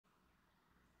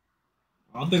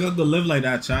I don't think I could live like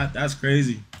that, chat. That's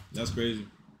crazy. That's crazy.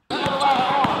 Oh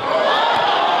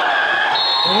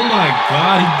my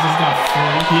god, he just got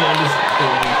full. He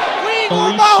understood. We ain't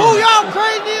going about who y'all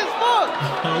crazy as fuck.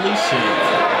 Holy shit.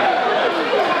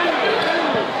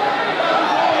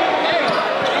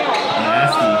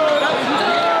 Nasty.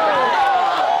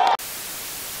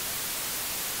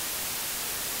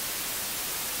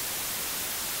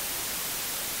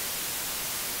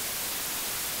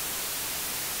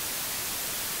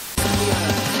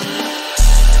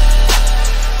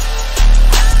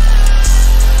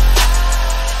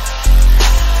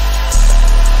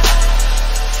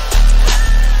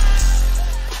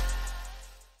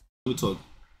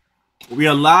 We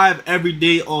are live every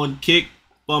day on Kick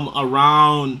from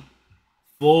around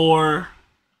 4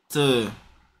 to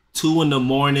 2 in the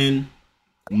morning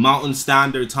Mountain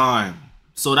Standard Time.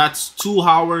 So that's 2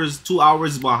 hours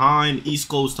behind East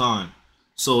Coast time.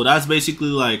 So that's basically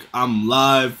like I'm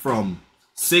live from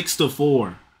 6 to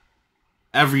 4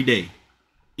 every day.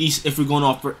 If we're going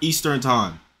off for Eastern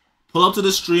time. Pull up to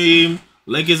the stream.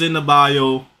 Link is in the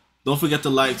bio. Don't forget to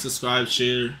like, subscribe,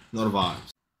 share, know the vibes.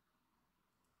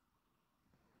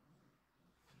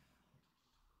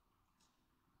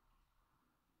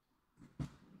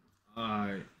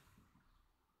 Alright.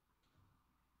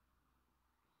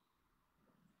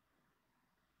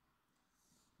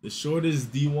 The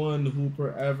shortest D1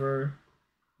 hooper ever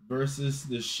versus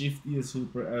the shiftiest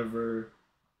hooper ever.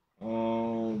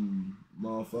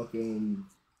 Motherfucking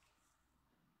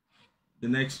the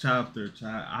next chapter,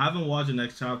 chat. I haven't watched the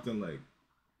next chapter in like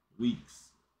weeks.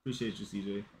 Appreciate you,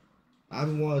 CJ. I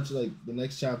haven't watched like the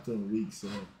next chapter in weeks, so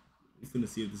we're gonna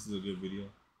see if this is a good video.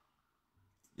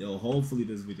 Yo, hopefully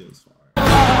this video is fire.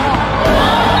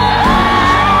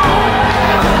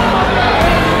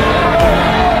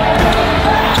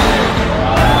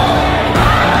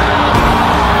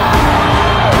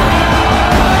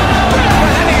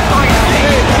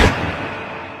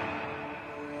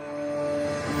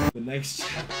 The next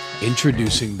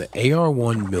Introducing the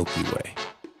AR1 Milky Way.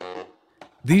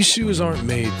 These shoes aren't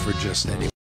made for just anyone.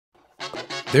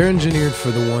 They're engineered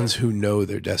for the ones who know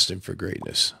they're destined for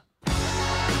greatness.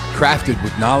 Crafted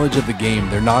with knowledge of the game,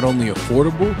 they're not only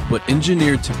affordable, but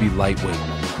engineered to be lightweight.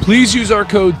 Please use our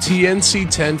code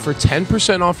TNC10 for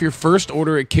 10% off your first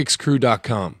order at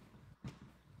kickscrew.com.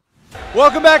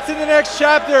 Welcome back to the next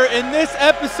chapter. In this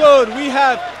episode, we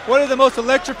have one of the most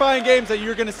electrifying games that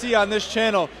you're going to see on this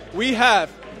channel. We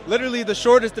have literally the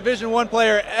shortest Division 1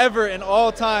 player ever in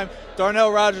all time,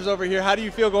 Darnell Rogers over here. How do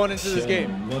you feel going into this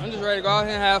game? I'm just ready to go out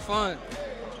here and have fun.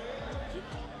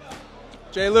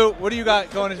 Jay Lou, what do you got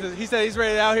going into this? He said he's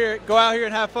ready to go out here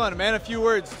and have fun. Man, a few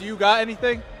words. Do you got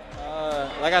anything?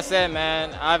 Like I said,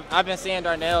 man, I've been seeing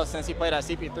Darnell since he played at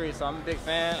CP3, so I'm a big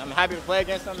fan. I'm happy to play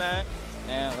against him, man.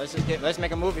 And let's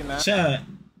make a movie, man. Chat,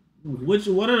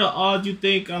 what are the odds you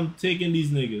think I'm taking these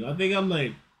niggas? I think I'm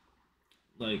like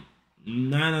 9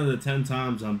 out of 10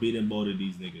 times I'm beating both of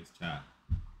these niggas, chat.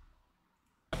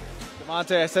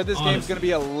 Demonte, I said this game's going to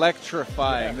be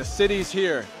electrifying. Yeah. The city's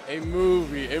here. A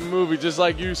movie, just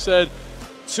like you said.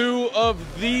 2 of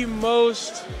the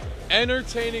most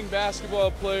entertaining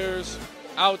basketball players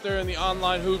out there in the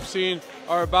online hoop scene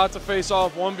are about to face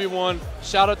off 1v1.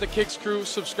 Shout out to Kicks Crew.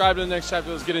 Subscribe to the next chapter.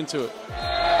 Let's get into it.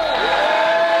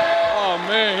 Oh,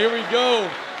 man, here we go.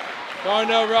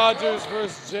 Darnell Rogers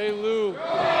versus Jay Lou.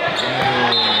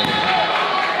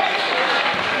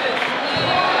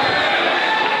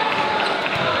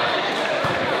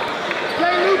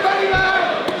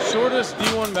 Shortest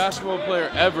D1 basketball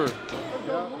player ever.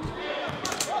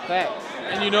 Facts.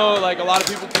 And you know, like a lot of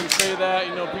people can say that,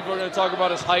 you know, people are going to talk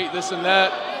about his height, this and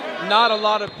that. Not a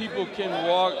lot of people can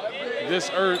walk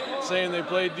this earth saying they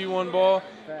played D1 ball,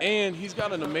 and he's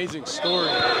got an amazing story.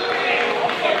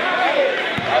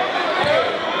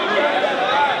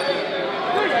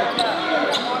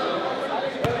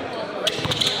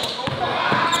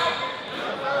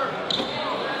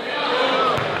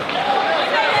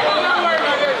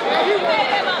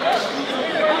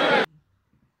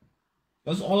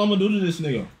 That's all I'm gonna do to this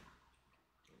nigga.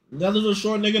 That little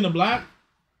short nigga in the black,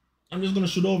 I'm just gonna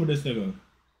shoot over this nigga.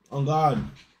 On God.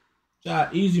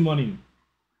 Chat, easy money.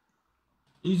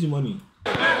 Easy money.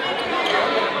 On God.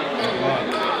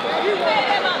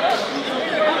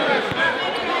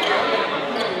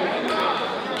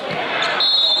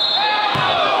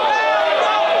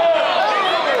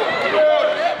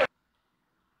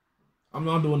 I'm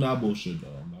not doing that bullshit though.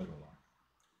 I'm not gonna lie.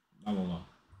 Not gonna lie.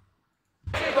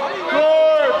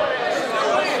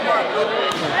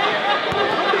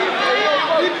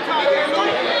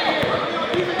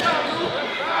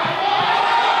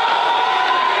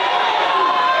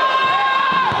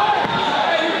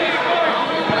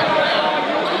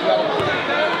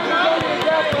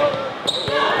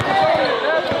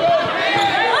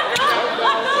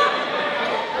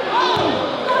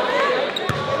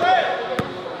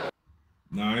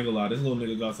 ain't gonna lie. This little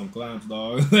nigga got some clamps,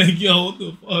 dog. Like, yo, what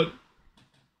the fuck?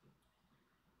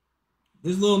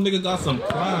 This little nigga got some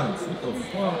clamps. What the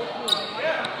fuck?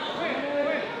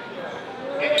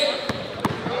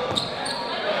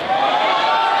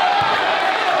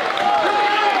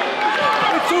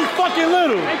 It's too fucking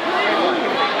little.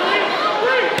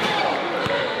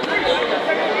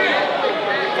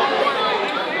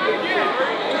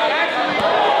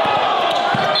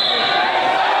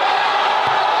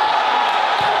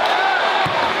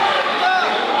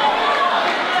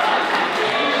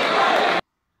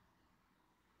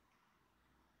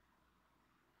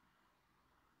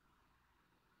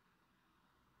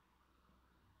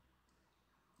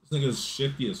 This nigga's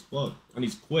shifty as fuck, and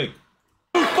he's quick.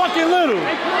 Too fucking little.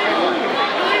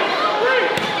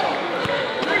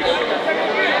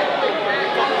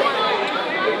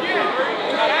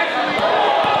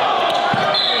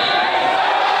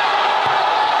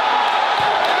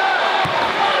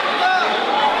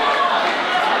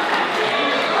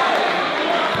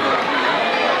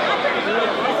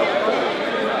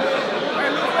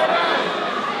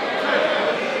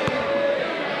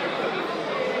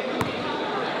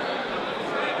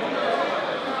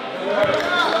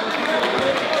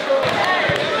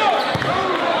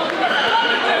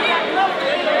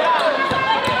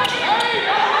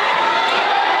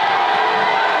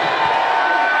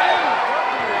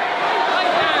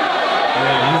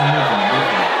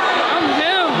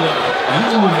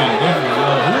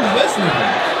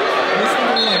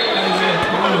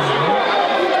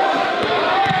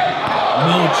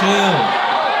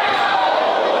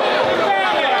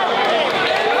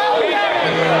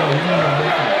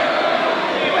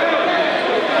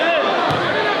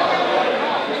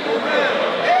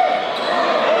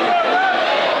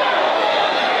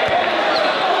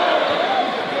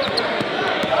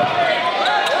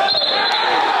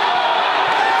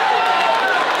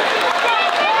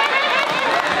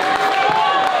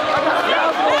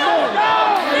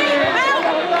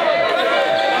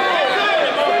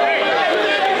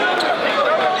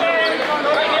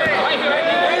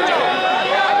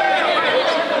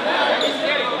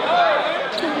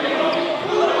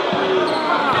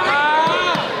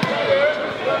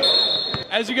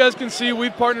 As you guys can see,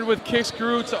 we've partnered with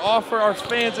Kickscrew to offer our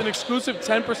fans an exclusive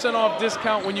 10% off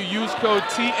discount when you use code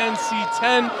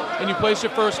TNC10 and you place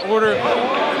your first order.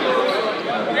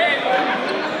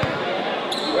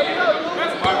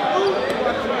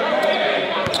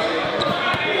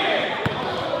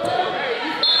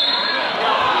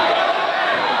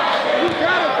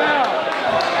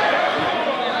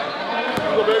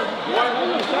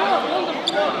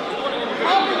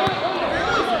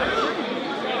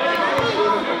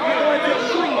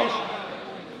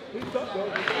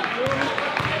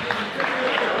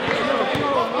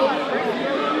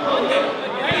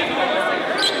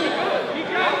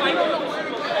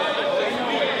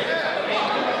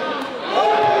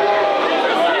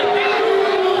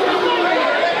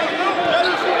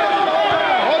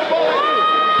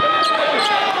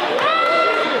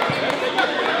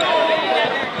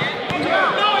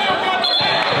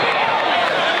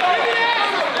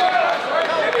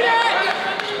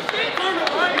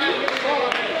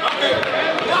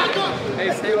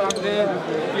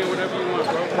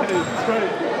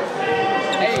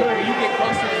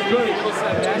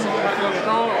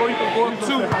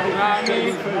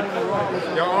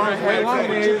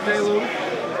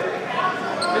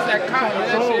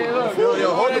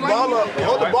 Yo, hold the ball up.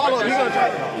 Hold the ball up. He's gonna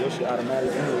try. Your shit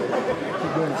automatic.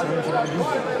 Keep doing the same shit.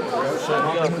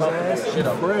 Shit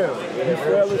up. He's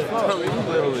frail as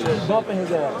fuck. He's bumping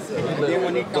his ass. He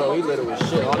little as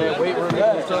shit. All that weight room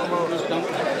he's talking about.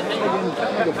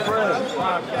 Nigga frail.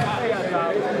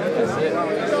 That's it.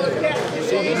 You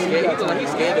see, he's scared.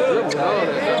 He's scared to dribble.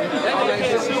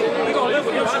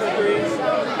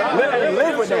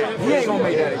 Live with that. He ain't gonna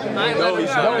make that again. No, he's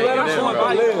not. Don't let him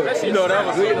live. You know that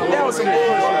was good. That was some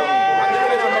bullshit. He's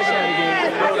not making that again.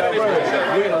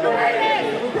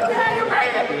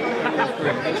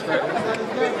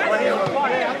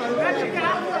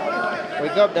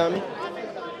 Wake up, dummy.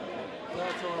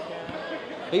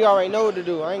 He already know what to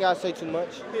do. I ain't gotta say too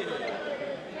much.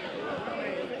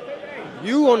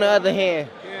 You, on the other hand,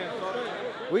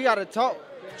 we gotta talk.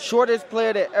 Shortest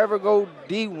player to ever go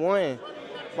D1.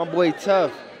 My boy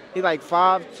Tough. He like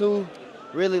 5'2",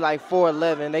 really like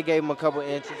 4'11". They gave him a couple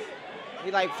inches.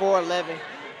 He like 4'11",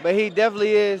 but he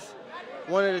definitely is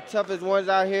one of the toughest ones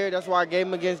out here. That's why I gave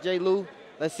him against J. Lou.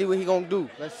 Let's see what he gonna do.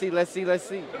 Let's see. Here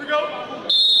we go.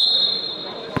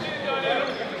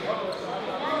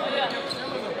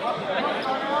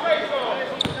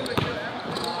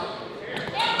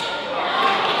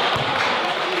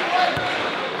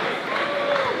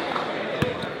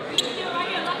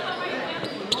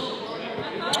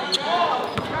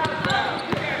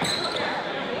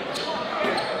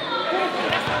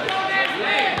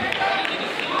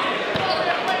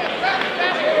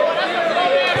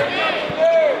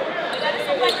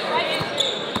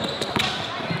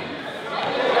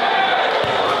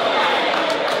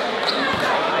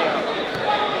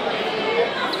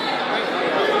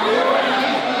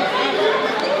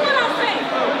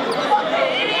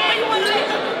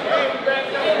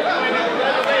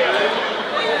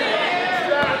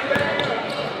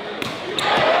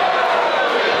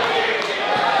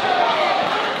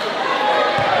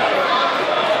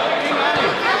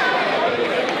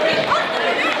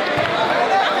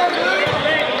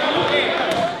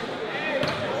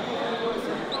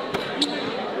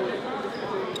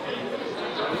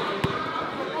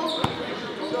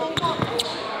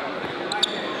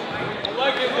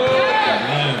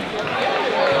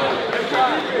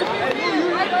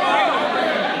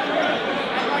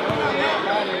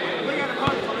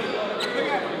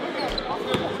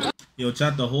 Yo,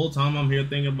 chat, the whole time I'm here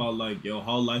thinking about, like, yo,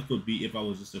 how life would be if I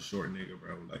was just a short nigga,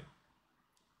 bro.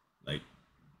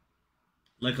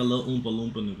 Like a little Oompa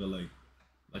Loompa nigga,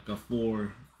 like a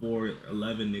 4'11"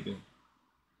 nigga.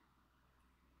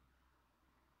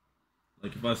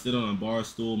 Like, if I sit on a bar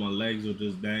stool, my legs are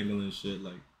just dangling and shit,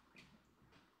 like.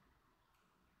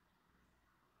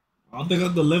 I don't think I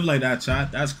could live like that,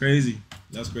 chat. That's crazy.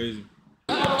 That's crazy.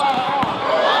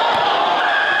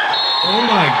 Oh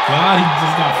my god, he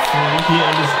just got free. He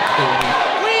understood.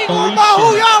 We ain't going about who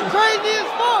y'all crazy as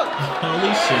fuck.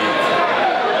 Holy shit.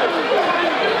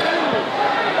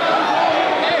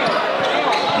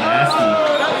 Nasty.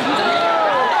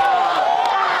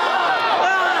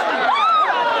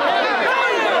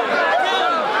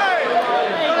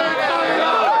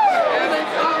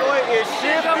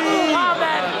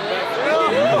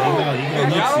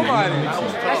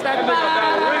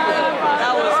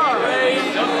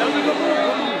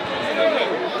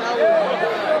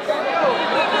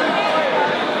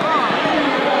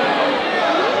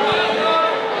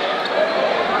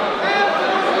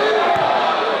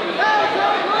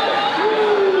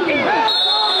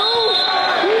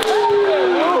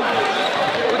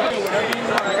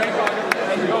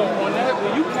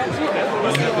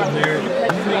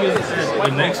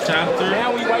 The next chapter,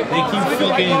 they keep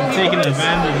fucking taking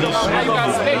advantage of this shit.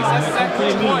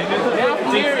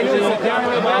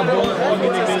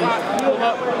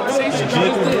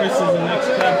 Jacob versus the next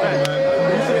chapter, man.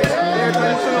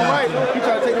 He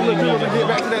tried to take a little dribble and get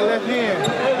back to that left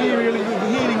hand. He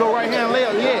didn't go right hand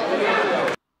layup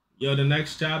yet. Yo, the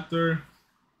next chapter.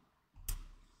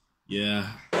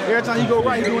 Yeah. Every time he go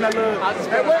right, he doing that little.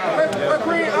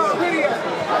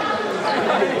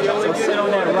 So sit on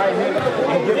that right hand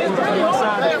and get him to one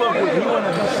side and fuck with him. He want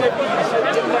to be shifty and shit.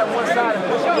 Give him that one side and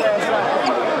push his ass out.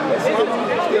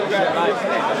 Still got it.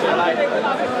 Like,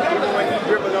 even when he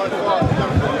dribbling on the ball,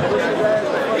 push his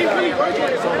ass out.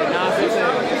 So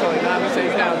now he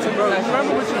says down 2 possessions.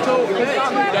 Remember what you told me?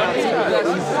 Down 2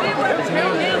 possessions.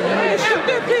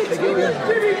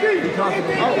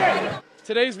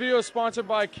 Today's video is sponsored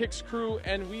by Kicks Crew,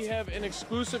 and we have an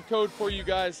exclusive code for you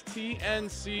guys,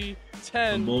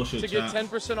 TNC10, to get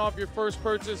 10% off your first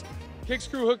purchase. Kicks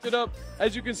Crew hooked it up.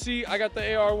 As you can see, I got the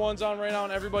AR1s on right now,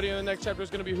 and everybody in the next chapter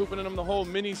is going to be hooping in them the whole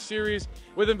mini series.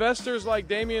 With investors like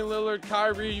Damian Lillard,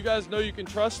 Kyrie, you guys know you can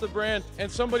trust the brand, and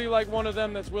somebody like one of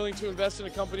them that's willing to invest in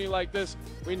a company like this,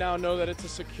 we now know that it's a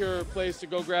secure place to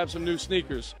go grab some new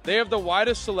sneakers. They have the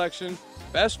widest selection,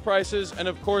 best prices, and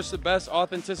of course the best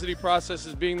authenticity process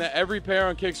is being that every pair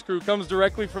on Kicks Crew comes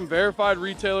directly from verified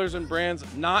retailers and brands,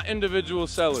 not individual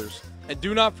sellers. And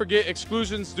do not forget,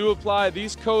 exclusions do apply.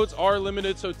 These codes are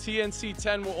limited, so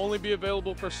TNC10 will only be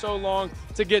available for so long.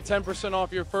 To get 10%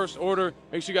 off your first order,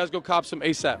 make sure you guys go cop some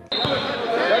ASAP.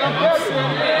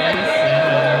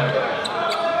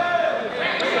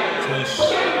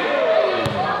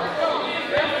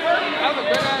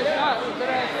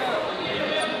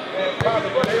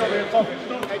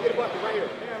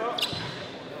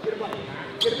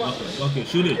 Okay,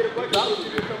 shoot it.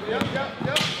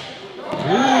 Ooh,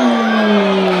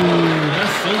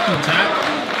 that's silky tap.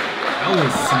 That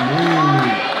was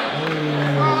smooth.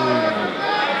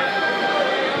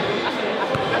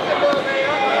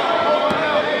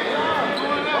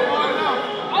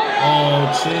 Oh,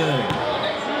 chill.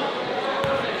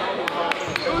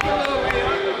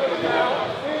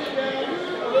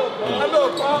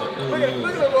 Look at the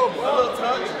little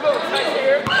touch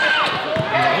here.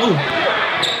 Oh.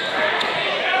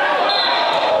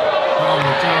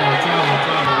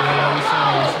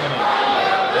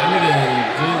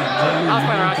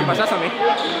 That's on me.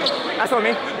 That's on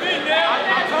me.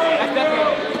 That's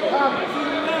definitely.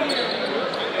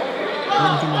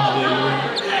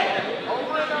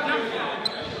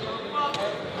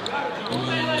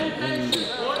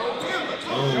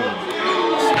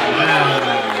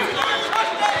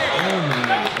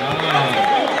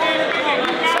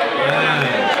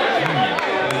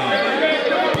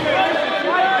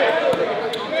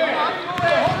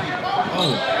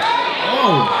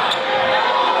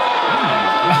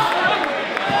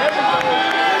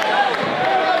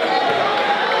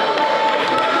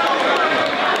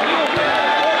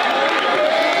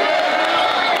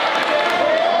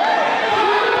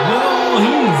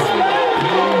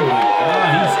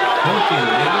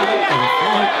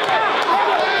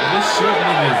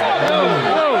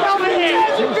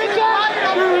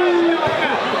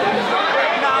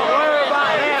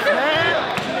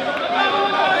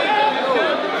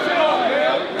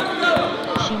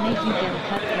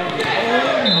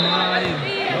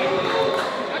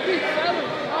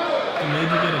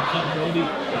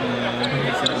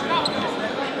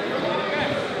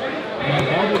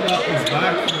 is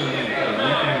back.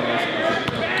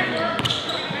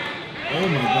 Oh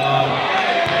my god.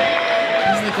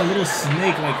 He's like a little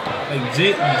snake. Like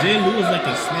J. Lou is like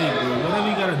a snake, bro. Whatever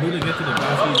you gotta do to get to the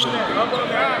basket.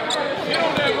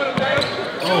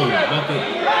 Oh, bucket.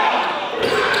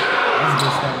 That's a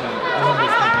good step back.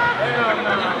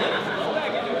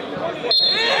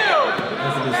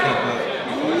 That's a good step back.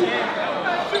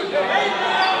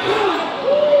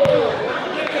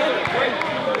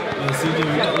 CJ, we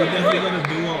definitely gotta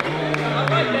do our own.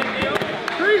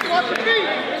 Please watch your feet.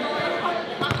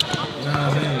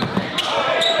 Nah, man.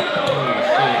 Oh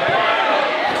shit.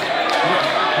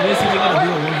 Me and CJ gotta do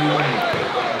a 1v1.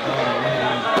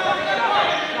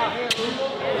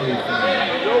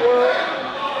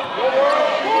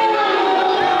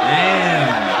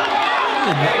 Damn.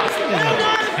 This nigga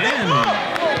got a cannon.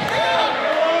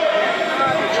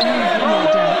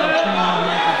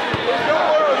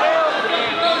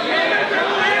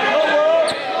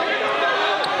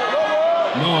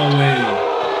 No way.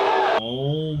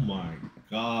 Oh my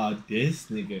god, this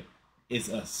nigga is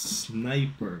a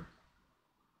sniper.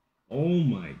 Oh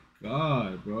my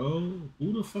god, bro.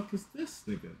 Who the fuck is this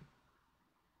nigga?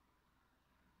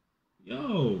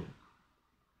 Yo.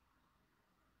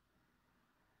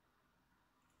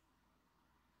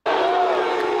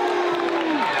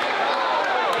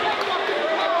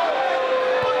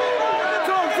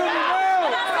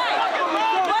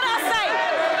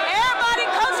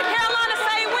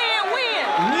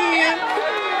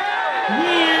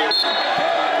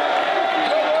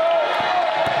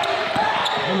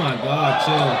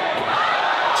 Chill.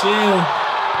 Chill.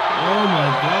 Oh my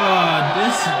god.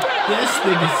 This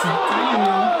nigga's supreme.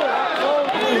 Oh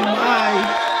my.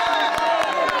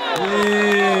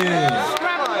 Yeah.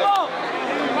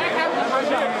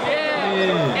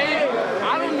 I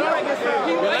don't know.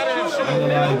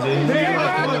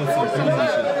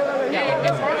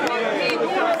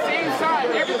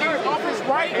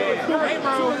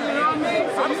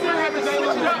 I'm still having to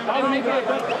switch it up. I'm make it.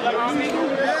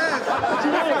 You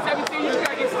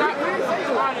gotta get stopped.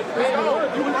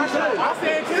 I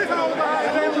said, kids on my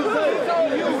you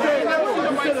said, never see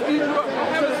nobody speed you up. I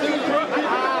haven't seen you up.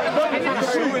 And you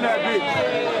shoot in that bitch.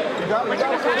 You got no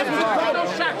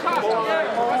shot clock.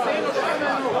 I say no shot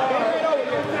clock.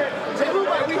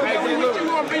 We with you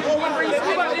on bring one bring These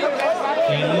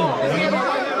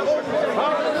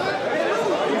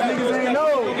niggas ain't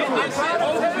know.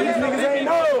 These niggas ain't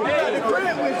know. They got the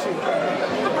crib with you.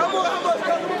 How much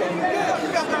customer can you get? You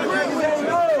got the crib with you.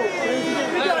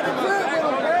 You got the crib with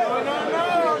them, man.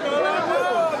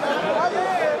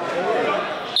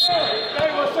 Hey,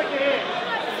 we'll shake your hand.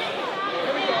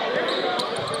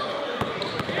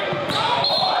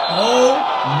 Oh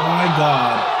my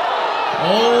god.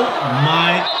 Oh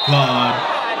my god.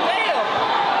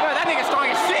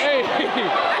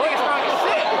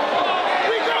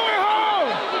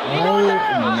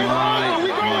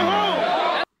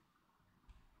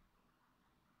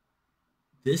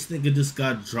 This nigga just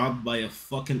got dropped by a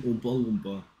fucking Oompa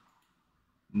Loompa.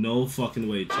 No fucking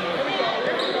way, chat.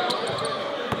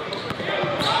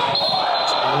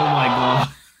 Oh my god.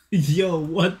 Yo,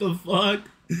 what the fuck?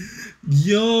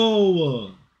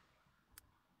 Yo,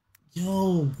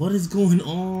 what is going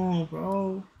on,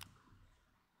 bro?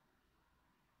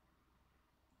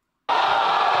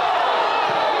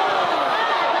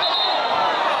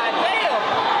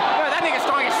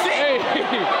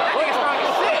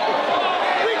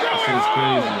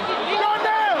 Crazy. We going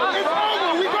down. It's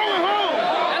over. We going home.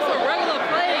 That's a regular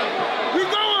play. We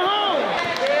going home.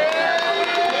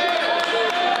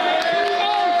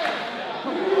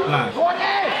 Live.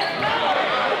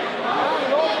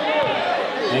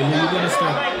 Hey, you gotta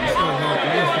start. You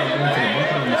gotta start going to the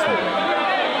bucket on this stuff.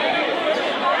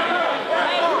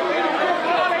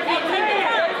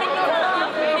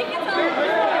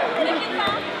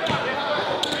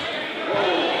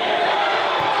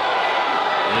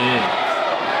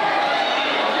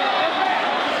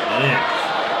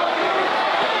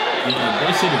 Yeah,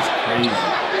 that shit is crazy.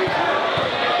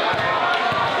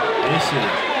 This shit is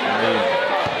crazy.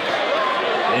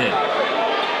 Yeah.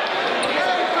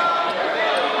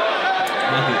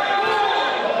 Look it.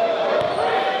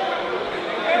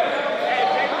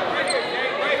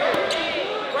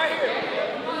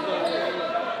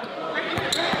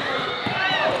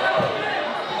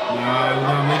 Nah, we're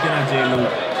not making that, J-Lu.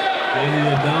 J-Lu,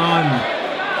 you're done.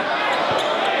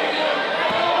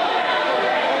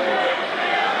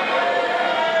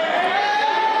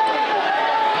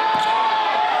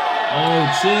 Oh,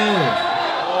 chill.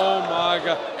 Oh my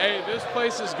god. Hey, this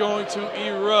place is going to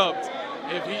erupt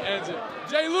if he ends it.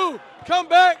 J. Lou, come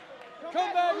back.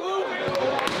 Come back, Lou.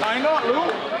 Line up, Lou.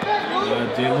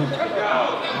 Jay Lou.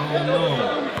 Oh no.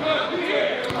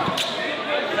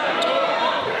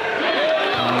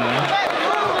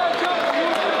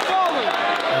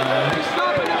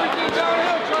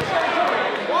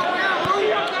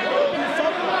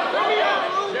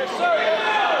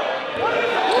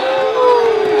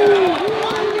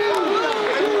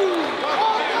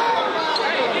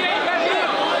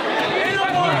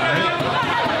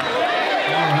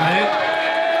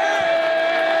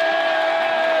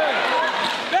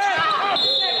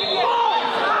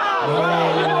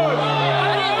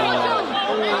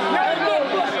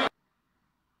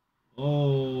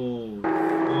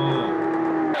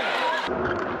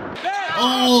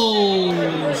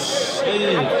 Oh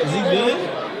shit! Is he good?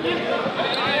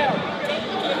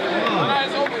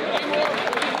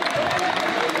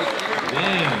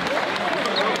 Damn.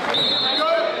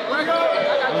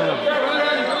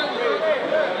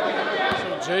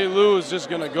 So Jay Lou is just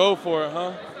gonna go for it,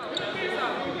 huh?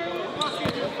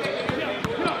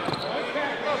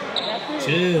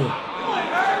 Chill.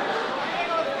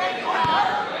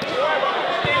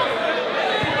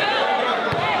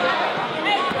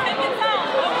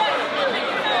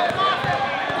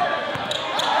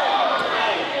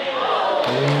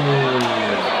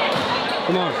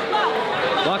 Come on.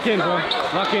 Lock in, bro.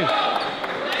 Lock in.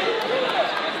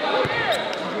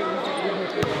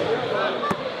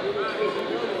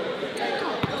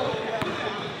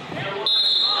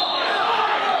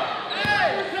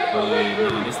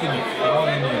 This thing is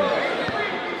falling in.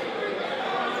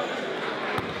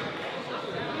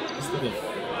 This thing is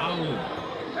falling.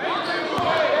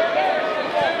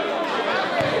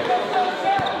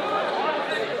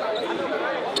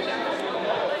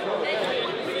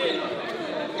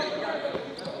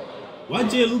 Why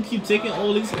Jay Lou keep taking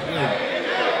all these difficult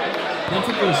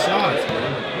shots,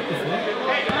 man? What the fuck?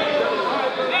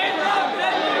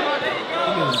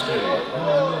 Look at this dude.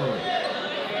 Oh no.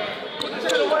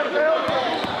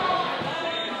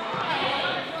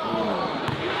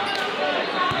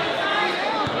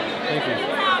 Thank you.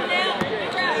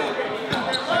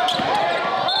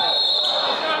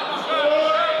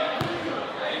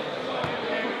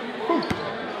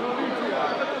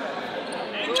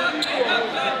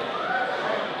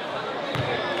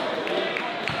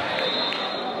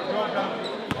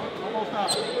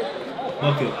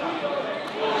 Okay.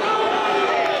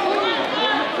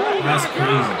 That's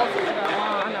crazy.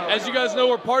 As you guys know,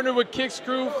 we're partnered with Kicks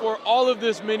Crew for all of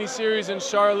this mini-series in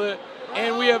Charlotte,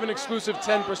 and we have an exclusive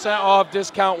 10% off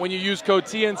discount when you use code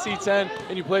TNC10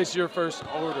 and you place your first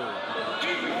order.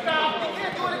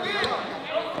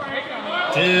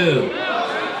 Dude.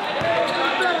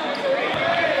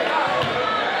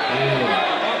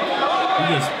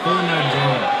 He is pulling that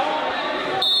joint.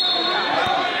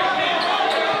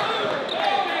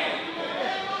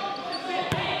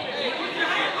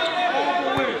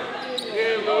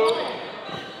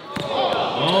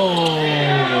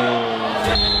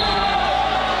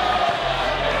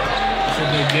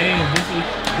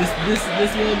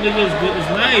 This little nigga is good. It's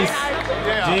nice.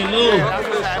 Jay Lou.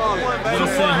 Gonna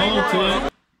send home to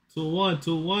it. 2-1,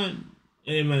 2-1.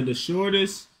 Hey man, the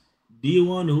shortest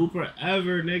D1 hooper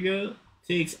ever, nigga,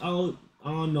 takes out, I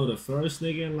don't know, the first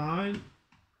nigga in line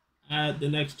at the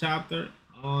next chapter.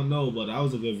 I don't know, but that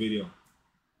was a good video.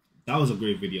 That was a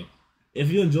great video. If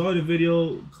you enjoyed the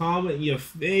video, comment your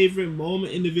favorite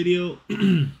moment in the video.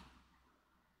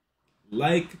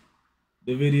 Like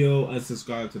the video and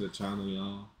subscribe to the channel,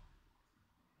 y'all.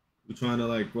 We're trying to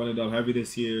like run it up heavy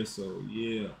this year, so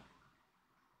yeah.